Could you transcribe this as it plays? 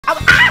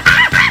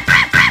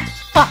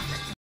Fuck.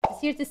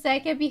 It's here to say I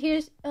can't be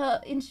here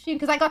in stream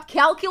because I got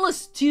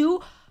calculus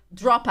 2.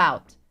 Drop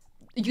out.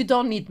 You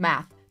don't need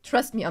math.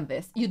 Trust me on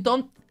this. You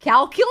don't...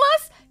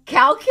 Calculus?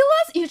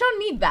 Calculus? You don't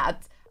need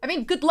that. I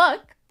mean, good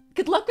luck.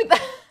 Good luck with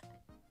that.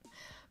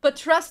 But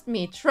trust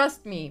me,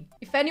 trust me.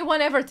 If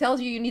anyone ever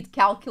tells you need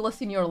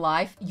calculus in your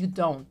life, you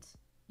don't.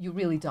 You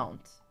really don't.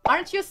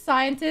 Aren't you a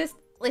scientist?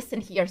 Listen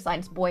here,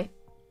 science boy.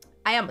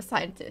 I am a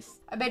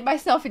scientist. I made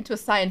myself into a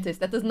scientist.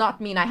 That does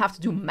not mean I have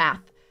to do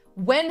math.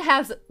 When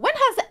has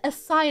a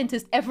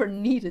scientist ever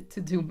needed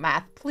to do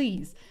math?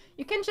 Please.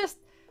 You can just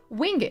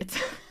wing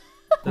it.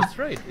 That's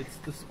right. It's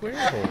the square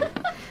hole.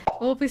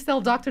 Will please tell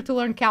doctor to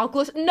learn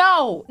calculus?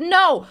 No!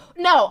 No!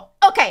 No!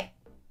 Okay.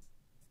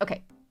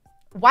 Okay.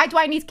 Why do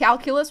I need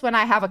calculus when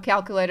I have a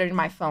calculator in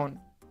my phone?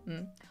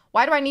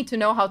 Why do I need to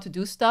know how to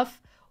do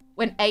stuff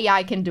when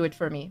AI can do it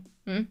for me?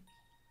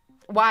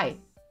 Why?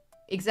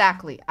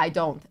 Exactly. I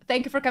don't.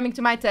 Thank you for coming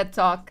to my TED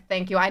Talk.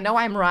 Thank you. I know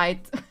I'm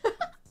right.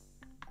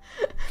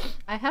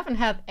 I haven't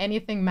had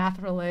anything math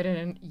related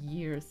in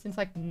years, since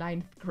like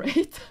 9th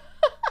grade.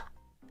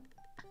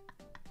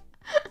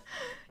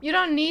 You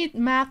don't need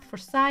math for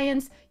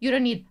science. You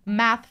don't need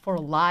math for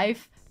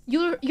life.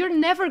 You're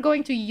never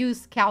going to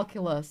use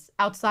calculus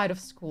outside of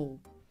school.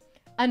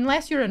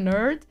 Unless you're a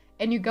nerd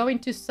and you go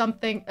into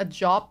something, a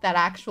job that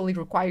actually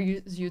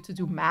requires you to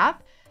do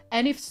math.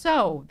 And if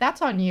so,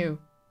 that's on you.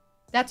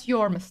 That's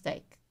your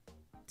mistake.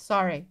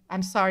 Sorry.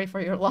 I'm sorry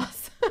for your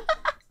loss.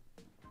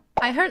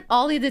 I heard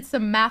Ollie did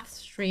some math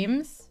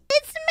streams.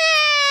 It's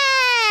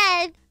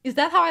math! Is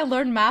that how I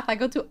learn math? I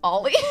go to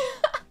Ollie?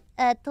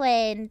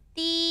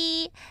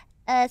 20,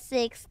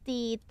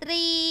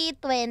 63,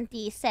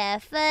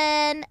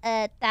 27,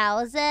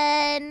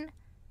 1,000,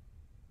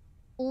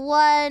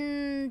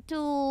 1,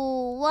 2,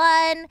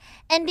 1.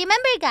 And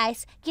remember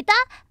guys, kita,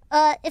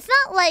 it's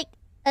not like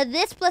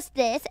this plus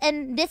this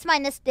and this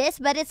minus this,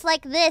 but it's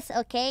like this,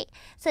 okay?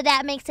 So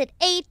that makes it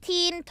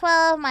 18,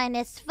 12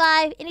 minus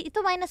 5.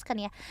 Ito minus kan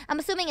ya? I'm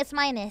assuming it's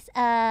minus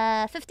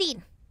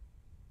 15.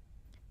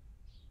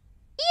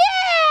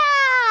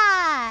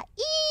 Yeah!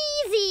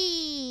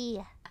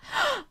 Easy!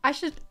 I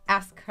should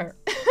ask her.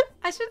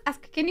 I should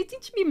ask her, can you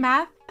teach me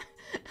math?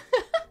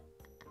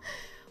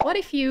 What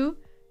if you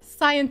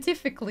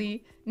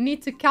scientifically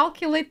need to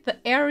calculate the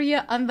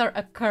area under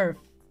a curve?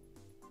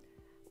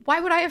 Why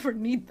would I ever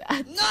need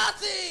that?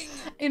 Nothing!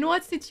 In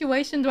what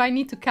situation do I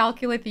need to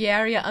calculate the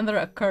area under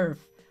a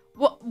curve?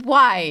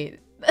 Why?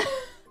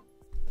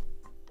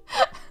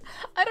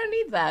 I don't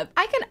need that.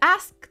 I can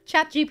ask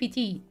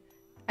ChatGPT.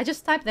 I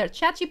just type there,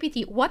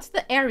 ChatGPT, what's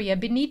the area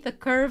beneath the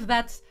curve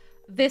that's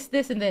this,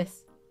 this, and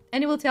this?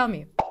 And it will tell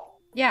me.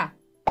 Yeah.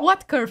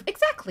 What curve?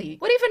 Exactly.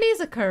 What even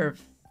is a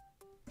curve?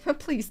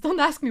 Please, don't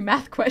ask me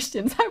math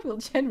questions. I will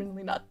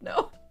genuinely not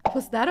know.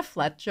 Was that a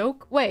flat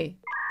joke? Wait.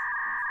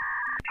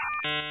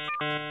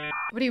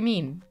 What do you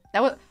mean?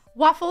 That was...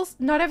 Waffles,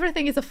 not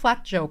everything is a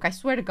flat joke. I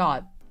swear to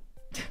God.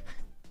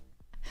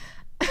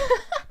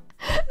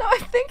 No,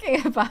 I'm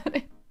thinking about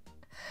it.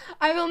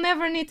 I will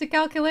never need to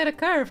calculate a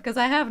curve because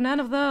I have none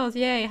of those.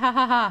 Yay, ha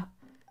ha ha.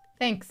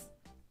 Thanks.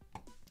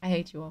 I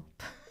hate you all.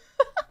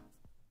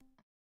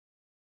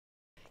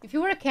 If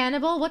you were a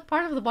cannibal, what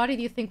part of the body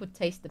do you think would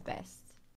taste the best?